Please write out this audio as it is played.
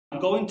I'm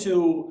going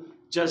to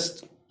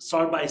just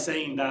start by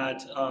saying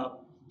that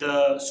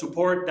the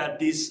support that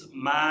this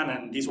man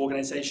and this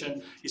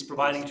organization is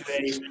providing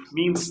today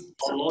means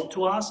a lot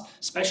to us,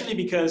 especially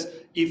because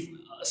if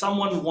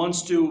someone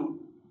wants to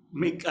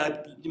make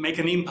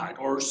an impact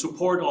or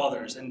support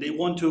others and they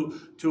want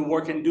to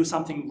work and do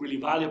something really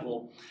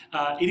valuable,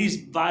 it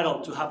is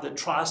vital to have the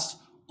trust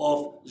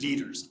of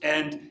leaders.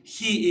 And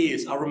he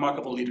is a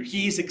remarkable leader.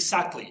 He is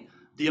exactly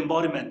the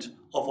embodiment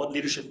of what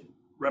leadership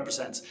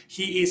represents.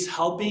 He is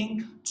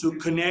helping to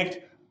connect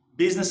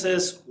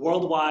businesses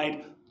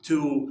worldwide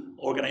to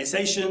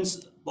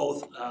organizations,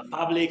 both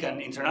public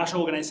and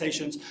international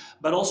organizations,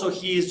 but also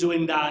he is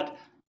doing that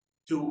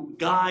to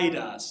guide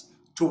us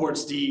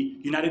towards the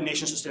United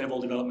Nations Sustainable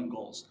Development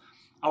Goals.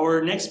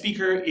 Our next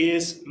speaker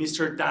is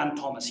Mr. Dan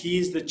Thomas. He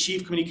is the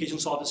Chief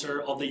Communications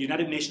Officer of the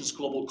United Nations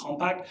Global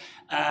Compact,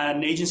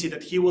 an agency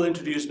that he will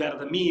introduce better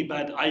than me,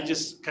 but I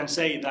just can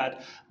say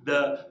that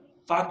the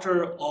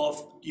factor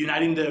of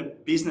uniting the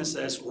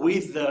businesses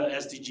with the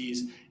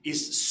SDGs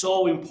is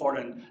so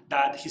important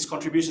that his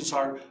contributions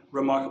are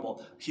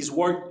remarkable. His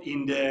work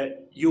in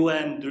the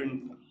UN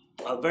during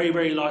a very,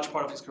 very large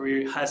part of his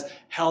career has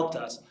helped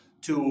us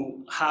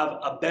to have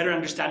a better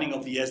understanding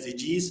of the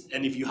SDGs.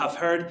 And if you have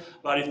heard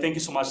about it, thank you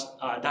so much,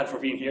 Dan, for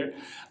being here.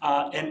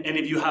 And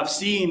if you have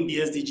seen the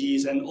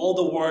SDGs and all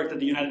the work that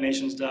the United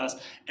Nations does,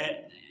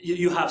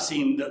 you have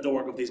seen the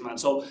work of this man.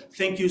 So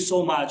thank you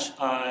so much,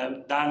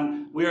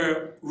 Dan.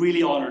 We're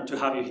really honored to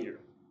have you here.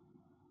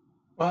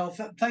 Well,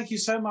 thank you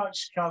so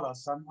much,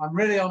 Carlos. I'm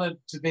really honored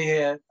to be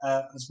here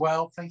as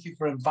well. Thank you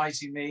for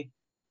inviting me.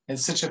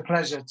 It's such a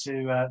pleasure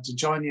to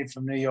join you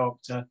from New York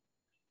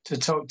to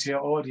talk to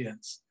your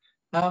audience.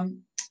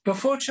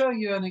 Before showing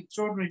you an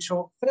extraordinary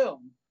short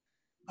film,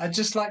 I'd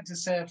just like to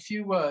say a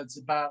few words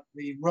about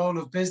the role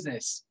of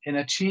business in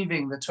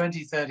achieving the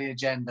 2030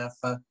 Agenda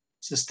for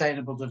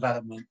Sustainable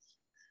Development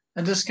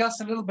and discuss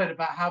a little bit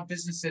about how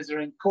businesses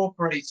are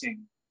incorporating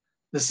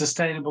the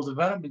Sustainable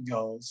Development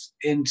Goals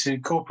into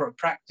corporate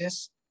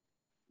practice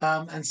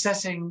and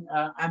setting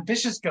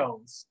ambitious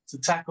goals to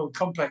tackle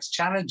complex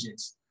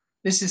challenges.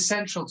 This is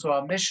central to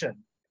our mission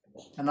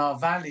and our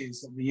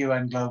values of the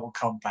UN Global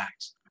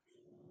Compact.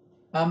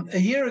 A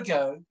year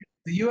ago,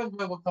 the UN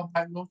Global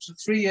Compact launched a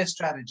 3-year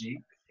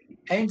strategy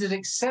aimed at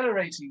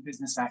accelerating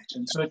business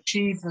action to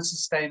achieve the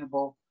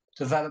Sustainable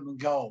Development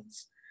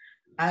Goals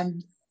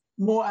and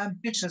more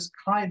ambitious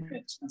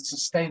climate and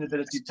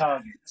sustainability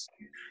targets.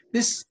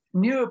 This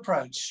new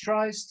approach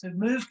strives to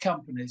move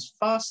companies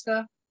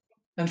faster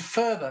and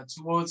further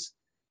towards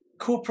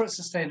corporate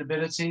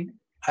sustainability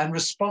and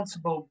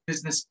responsible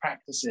business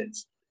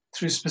practices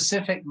through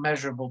specific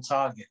measurable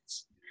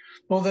targets.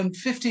 More than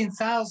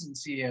 15,000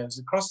 CEOs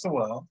across the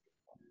world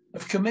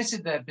have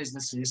committed their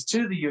businesses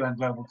to the UN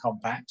Global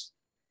Compact,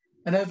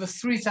 and over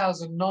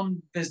 3,000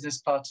 non-business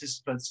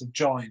participants have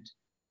joined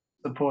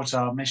to support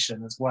our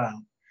mission as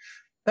well.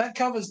 That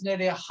covers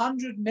nearly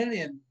 100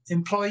 million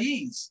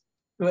employees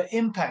who are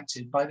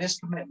impacted by this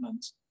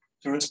commitment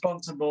to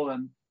responsible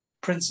and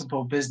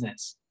principled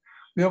business.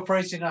 We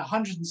operate in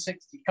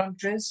 160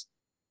 countries,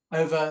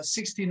 over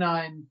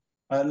 69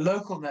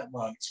 local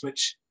networks,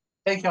 which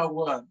take our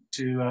work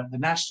to the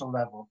national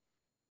level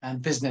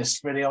and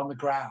business really on the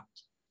ground.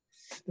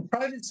 The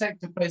private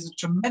sector plays a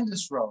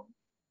tremendous role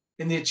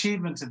in the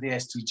achievement of the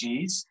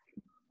SDGs.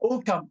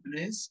 All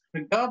companies,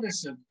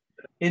 regardless of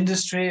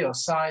industry or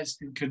size,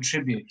 can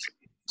contribute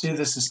to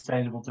the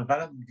Sustainable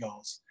Development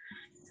Goals.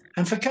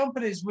 And for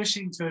companies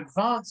wishing to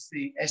advance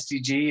the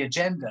SDG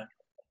agenda,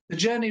 the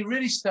journey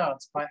really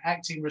starts by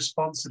acting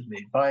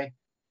responsibly, by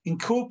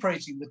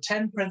incorporating the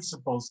 10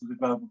 principles of the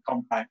Global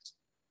Compact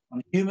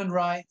on human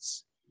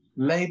rights,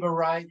 labor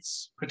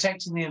rights,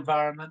 protecting the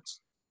environment,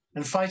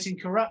 and fighting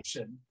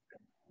corruption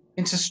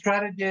into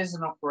strategies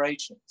and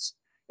operations.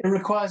 It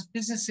requires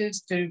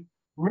businesses to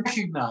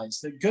recognize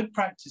that good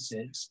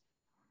practices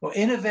or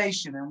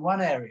innovation in one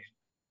area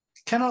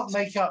cannot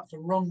make up for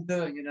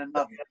wrongdoing in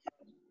another.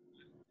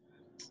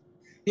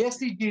 The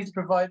SDGs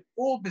provide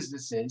all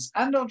businesses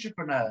and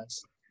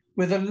entrepreneurs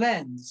with a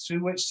lens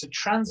through which to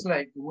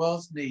translate the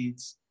world's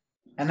needs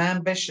and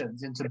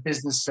ambitions into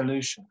business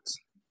solutions.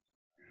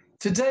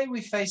 Today, we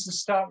face a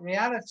stark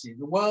reality.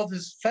 The world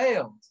has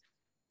failed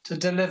to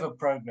deliver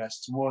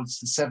progress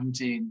towards the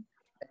 17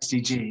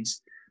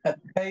 SDGs at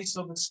the pace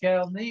or the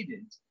scale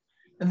needed.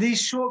 And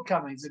these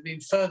shortcomings have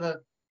been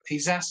further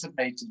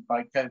exacerbated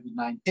by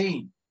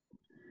COVID-19.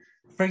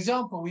 For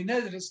example, we know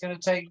that it's going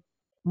to take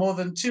more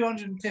than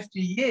 250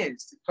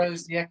 years to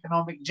close the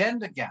economic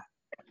gender gap.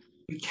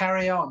 We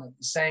carry on at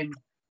the same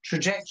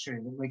trajectory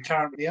that we're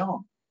currently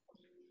on.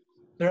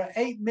 There are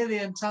 8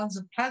 million tons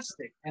of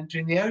plastic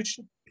entering the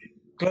ocean.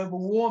 Global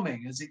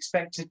warming is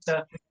expected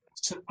to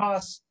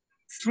surpass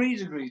 3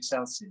 degrees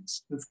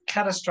Celsius with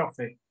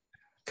catastrophic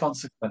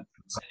consequences.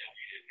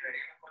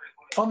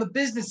 On the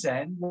business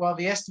end, while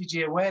the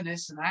SDG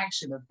awareness and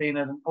action have been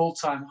at an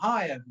all-time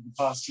high over the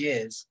past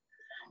years,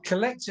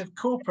 collective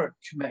corporate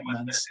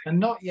commitments are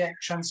not yet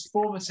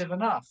transformative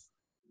enough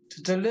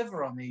to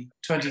deliver on the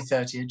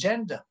 2030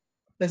 agenda.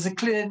 there's a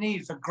clear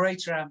need for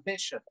greater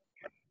ambition.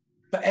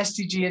 For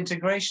SDG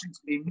integration to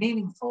be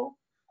meaningful,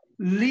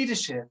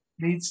 leadership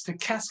needs to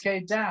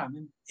cascade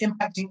down,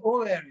 impacting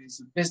all areas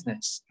of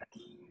business.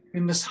 We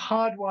must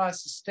hardwire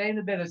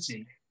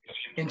sustainability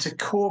into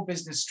core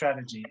business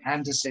strategy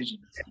and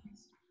decisions.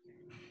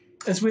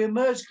 As we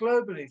emerge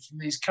globally from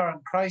these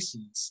current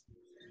crises,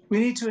 we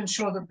need to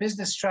ensure that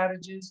business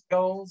strategies,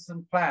 goals,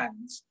 and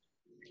plans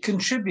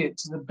contribute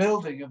to the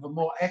building of a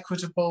more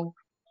equitable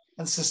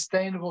and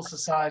sustainable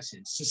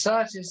societies,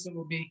 societies that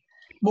will be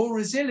more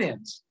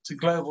resilient to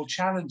global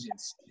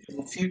challenges in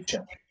the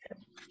future.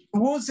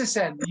 Towards this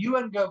end, the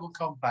UN Global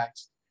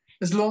Compact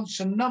has launched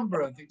a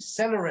number of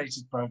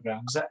accelerated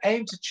programs that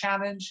aim to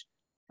challenge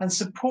and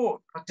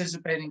support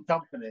participating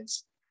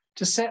companies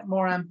to set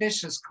more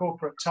ambitious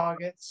corporate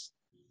targets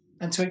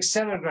and to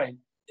accelerate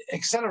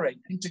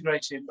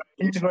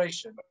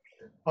integration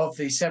of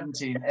the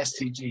 17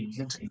 SDGs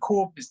into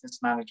core business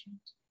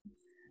management.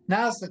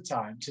 Now's the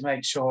time to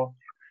make sure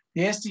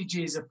the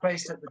SDGs are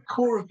placed at the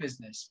core of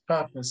business,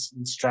 purpose,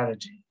 and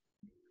strategy.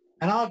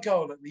 And our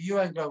goal at the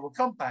UN Global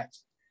Compact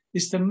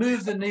is to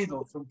move the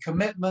needle from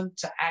commitment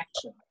to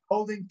action,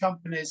 holding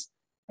companies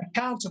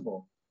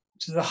accountable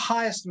to the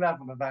highest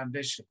level of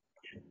ambition.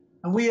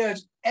 And we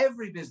urge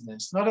every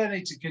business not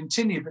only to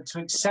continue, but to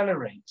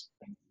accelerate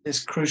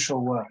this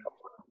crucial work.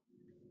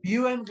 The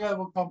UN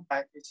Global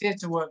Compact is here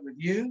to work with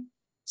you,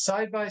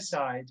 side by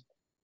side,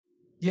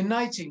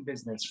 uniting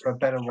business for a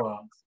better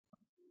world.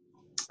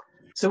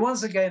 So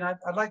once again,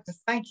 I'd like to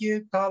thank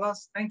you,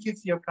 Carlos. Thank you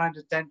for your kind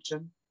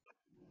attention.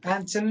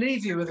 And to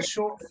leave you with a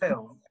short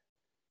film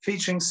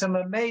featuring some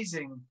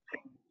amazing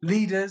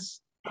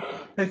leaders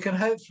who can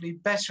hopefully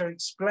better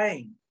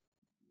explain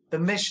the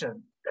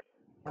mission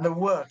and the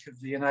work of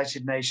the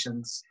United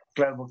Nations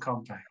Global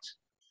Compact.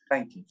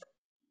 Thank you.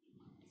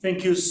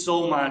 Thank you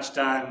so much,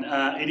 Dan.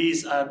 It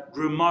is a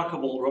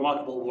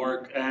remarkable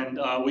work, and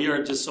we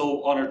are just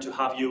so honored to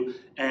have you.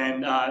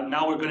 And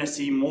now we're going to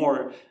see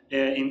more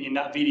in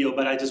that video,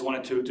 but I just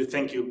wanted to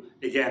thank you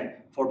again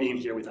for being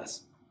here with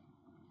us.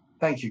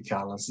 Thank you,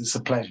 Carlos. It's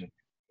a pleasure.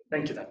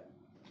 Thank you, Dan.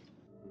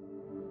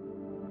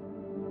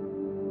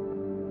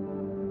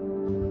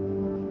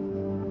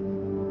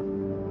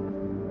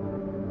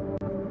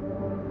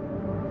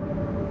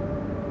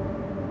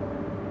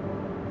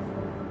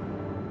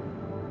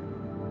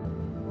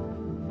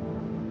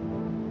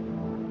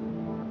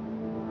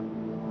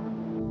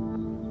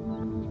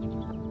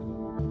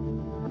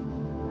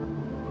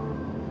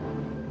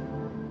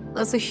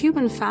 As a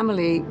human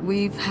family,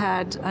 we've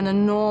had an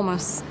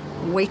enormous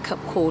wake-up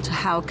call to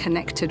how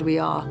connected we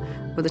are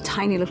with a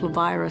tiny little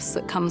virus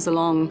that comes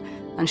along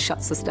and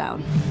shuts us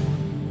down.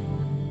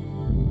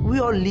 We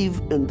all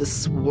live in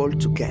this world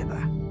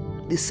together.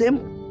 The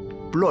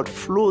same blood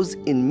flows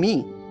in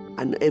me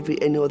and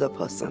any other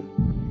person.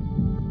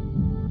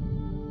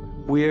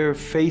 We're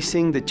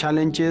facing the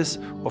challenges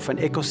of an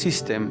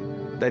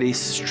ecosystem that is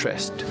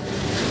stressed.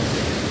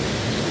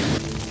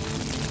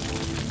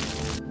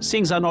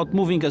 Things are not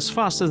moving as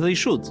fast as they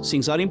should.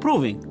 Things are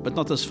improving, but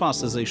not as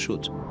fast as they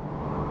should.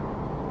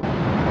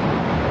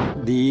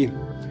 The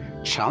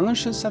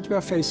challenges that we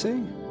are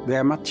facing, they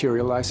are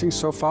materializing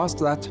so fast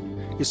that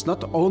it's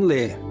not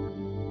only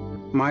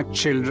my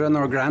children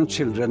or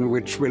grandchildren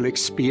which will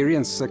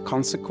experience the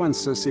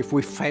consequences if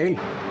we fail.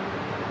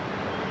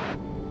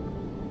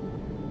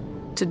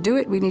 To do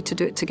it, we need to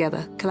do it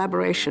together.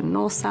 Collaboration,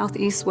 north, south,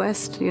 east,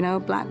 west,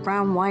 black,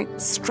 brown, white.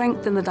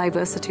 Strength in the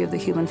diversity of the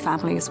human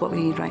family is what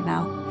we need right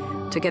now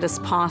to get us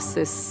past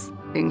this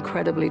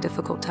incredibly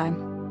difficult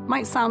time.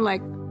 Might sound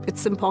like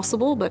it's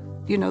impossible, but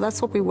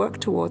that's what we work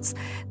towards,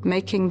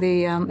 making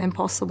the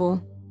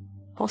impossible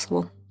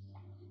possible.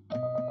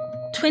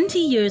 20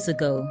 years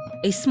ago,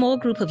 a small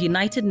group of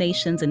United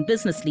Nations and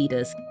business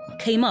leaders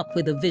came up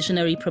with a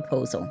visionary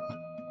proposal.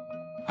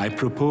 I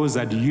propose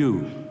that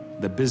you,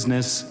 the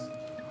business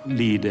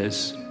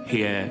leaders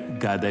here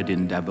gathered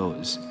in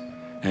Davos,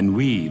 and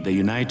we, the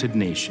United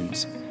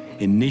Nations,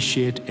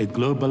 initiate a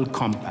global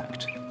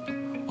compact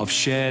of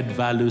shared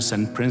values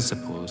and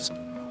principles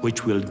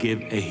which will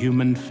give a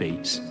human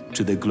face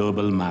to the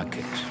global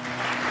market.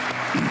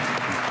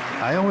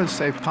 I always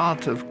say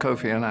part of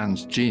Kofi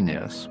Annan's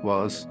genius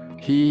was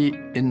he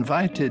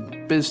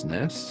invited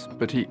business,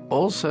 but he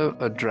also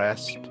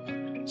addressed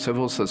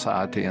civil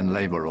society and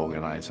labor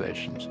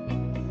organizations.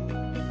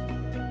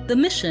 The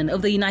mission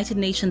of the United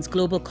Nations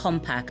Global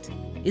Compact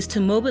is to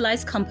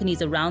mobilize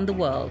companies around the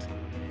world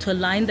to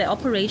align their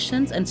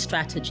operations and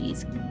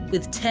strategies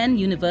with 10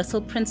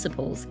 universal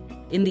principles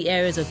in the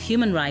areas of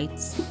human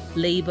rights,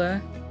 labor,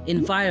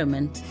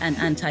 environment, and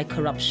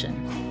anti-corruption.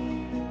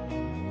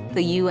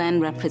 The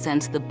UN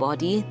represents the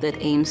body that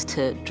aims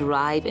to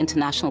drive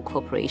international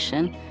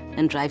cooperation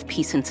and drive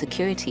peace and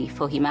security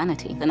for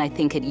humanity. And I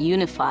think it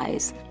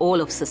unifies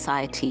all of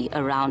society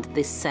around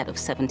this set of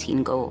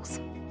 17 goals.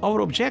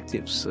 Our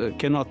objectives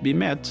cannot be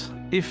met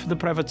if the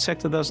private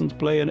sector doesn't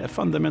play a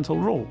fundamental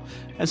role.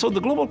 And so the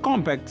Global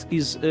Compact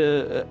is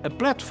a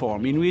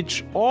platform in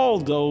which all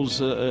those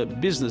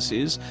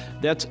businesses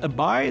that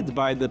abide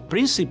by the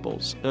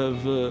principles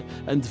of,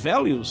 and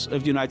values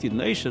of the United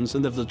Nations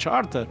and of the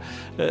Charter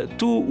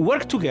to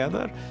work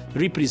together,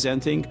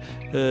 representing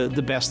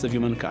the best of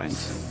humankind.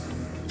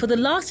 For the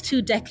last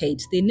 2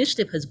 decades, the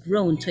initiative has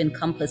grown to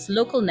encompass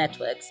local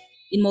networks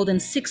in more than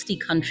 60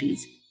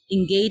 countries,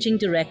 engaging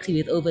directly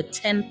with over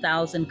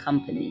 10,000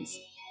 companies.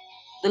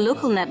 The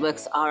local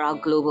networks are our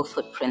global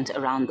footprint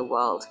around the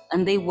world,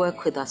 and they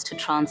work with us to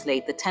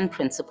translate the 10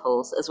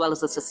 principles as well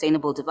as the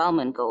Sustainable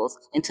Development Goals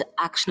into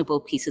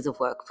actionable pieces of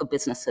work for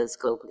businesses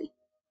globally.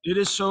 It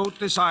is so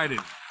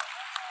decided.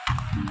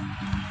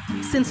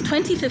 Since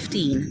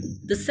 2015,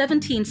 the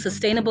 17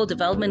 Sustainable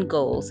Development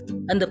Goals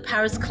and the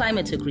Paris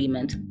Climate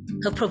Agreement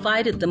have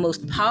provided the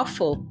most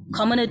powerful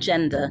common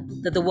agenda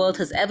that the world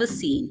has ever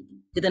seen,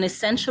 with an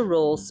essential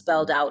role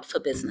spelled out for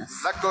business.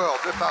 L'accord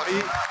de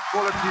Paris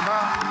pour le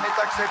climat est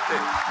accepté.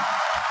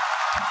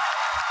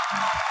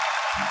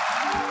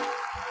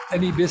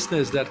 Any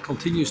business that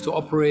continues to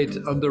operate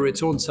under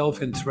its own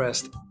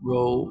self-interest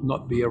will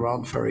not be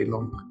around very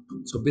long.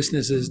 So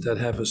businesses that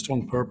have a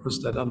strong purpose,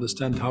 that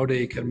understand how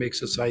they can make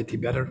society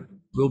better,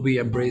 will be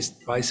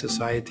embraced by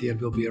society and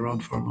will be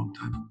around for a long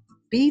time.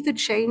 Be the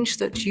change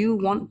that you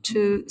want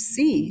to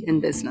see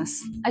in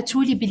business. I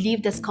truly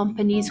believe that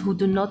companies who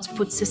do not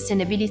put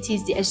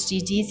sustainability, the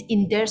SDGs,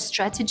 in their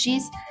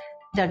strategies,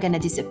 they're going to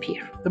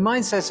disappear. The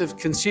mindset of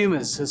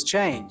consumers has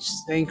changed.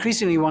 They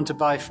increasingly want to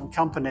buy from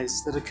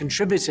companies that are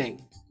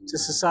contributing to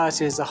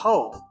society as a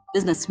whole.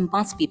 Business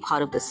must be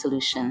part of the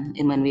solution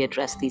when we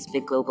address these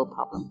big global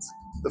problems.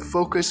 The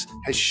focus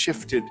has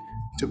shifted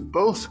to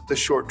both the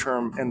short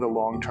term and the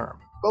long term,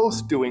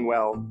 both doing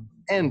well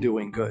and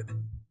doing good,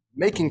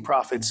 making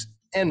profits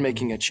and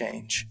making a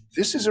change.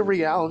 This is a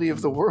reality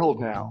of the world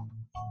now.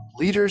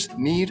 Leaders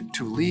need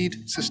to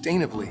lead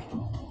sustainably.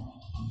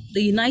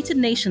 The United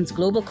Nations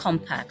Global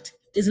Compact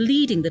is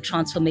leading the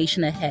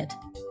transformation ahead,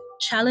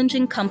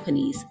 challenging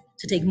companies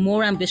to take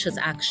more ambitious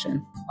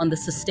action on the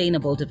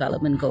Sustainable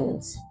Development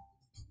Goals.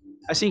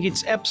 I think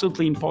it's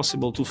absolutely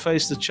impossible to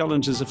face the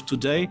challenges of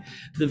today,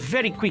 the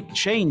very quick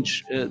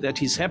change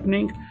that is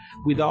happening,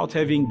 without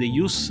having the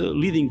youth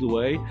leading the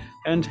way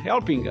and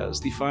helping us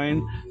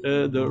define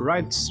the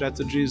right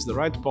strategies, the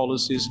right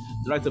policies,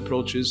 the right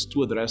approaches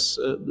to address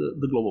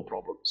the global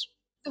problems.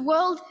 The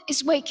world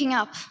is waking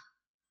up,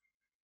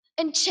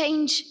 and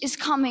change is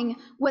coming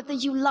whether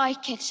you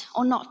like it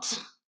or not.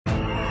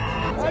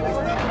 Climate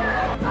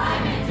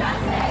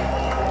justice!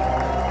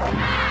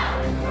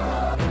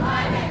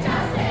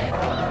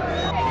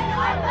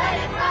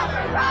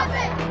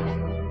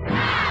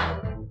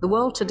 The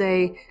world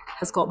today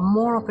has got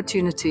more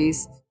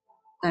opportunities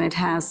than it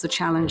has the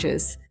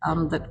challenges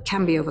that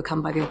can be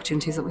overcome by the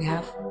opportunities that we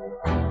have.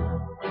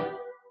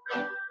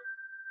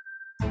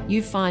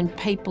 You find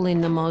people in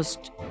the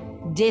most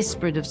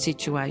desperate of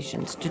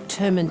situations,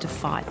 determined to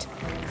fight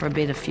for a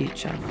better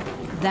future.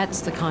 That's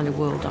the kind of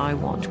world I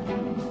want.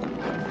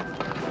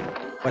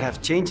 What has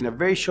changed in a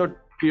very short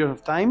period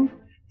of time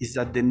is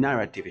that the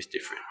narrative is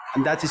different,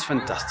 and that is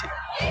fantastic.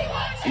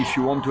 If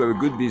you want to have a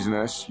good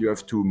business, you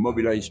have to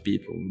mobilize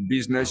people.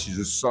 Business is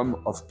a sum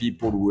of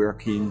people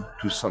working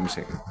to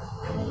something.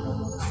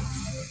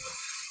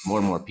 More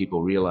and more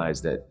people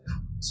realize that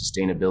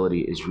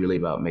sustainability is really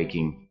about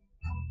making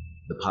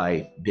the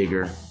pie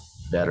bigger,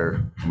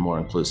 better, and more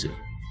inclusive.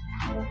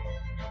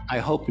 I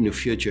hope in the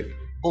future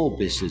all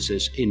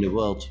businesses in the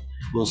world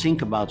will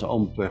think about their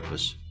own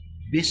purpose.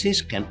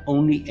 Business can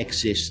only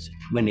exist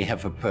when they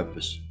have a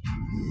purpose.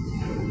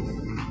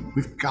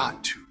 We've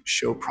got to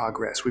show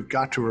progress. We've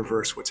got to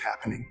reverse what's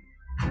happening.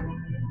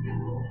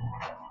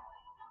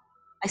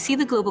 I see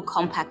the Global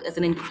Compact as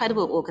an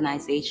incredible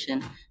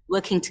organization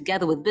working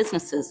together with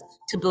businesses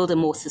to build a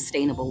more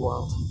sustainable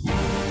world.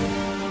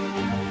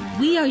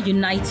 We are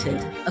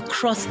united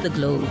across the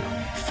globe,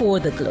 for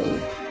the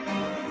globe.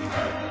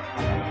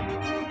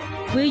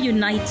 We're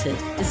united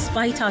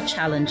despite our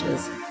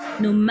challenges,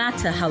 no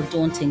matter how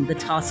daunting the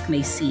task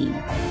may seem.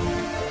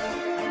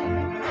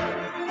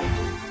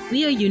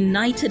 We are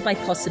united by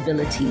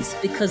possibilities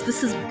because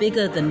this is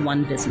bigger than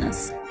one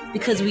business,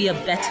 because we are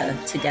better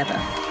together.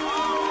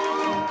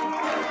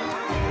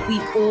 We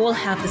all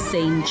have the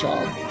same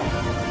job.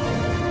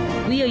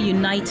 We are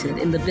united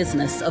in the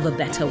business of a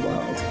better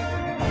world.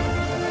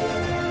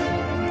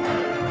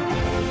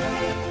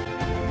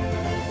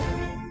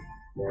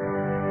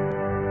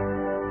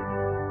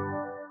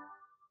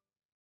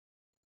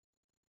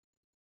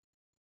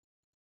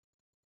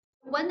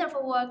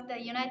 Wonderful work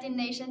the United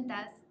Nations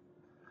does.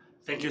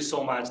 Thank you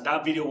so much.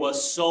 That video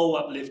was so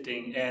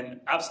uplifting,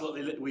 and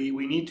absolutely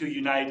we need to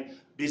unite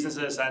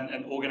businesses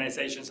and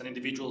organizations and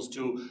individuals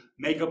to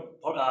make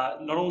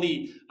not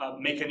only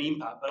make an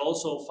impact, but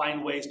also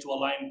find ways to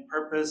align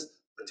purpose,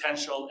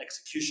 potential,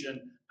 execution,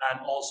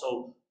 and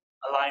also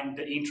align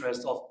the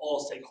interests of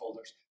all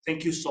stakeholders.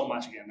 Thank you so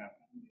much again.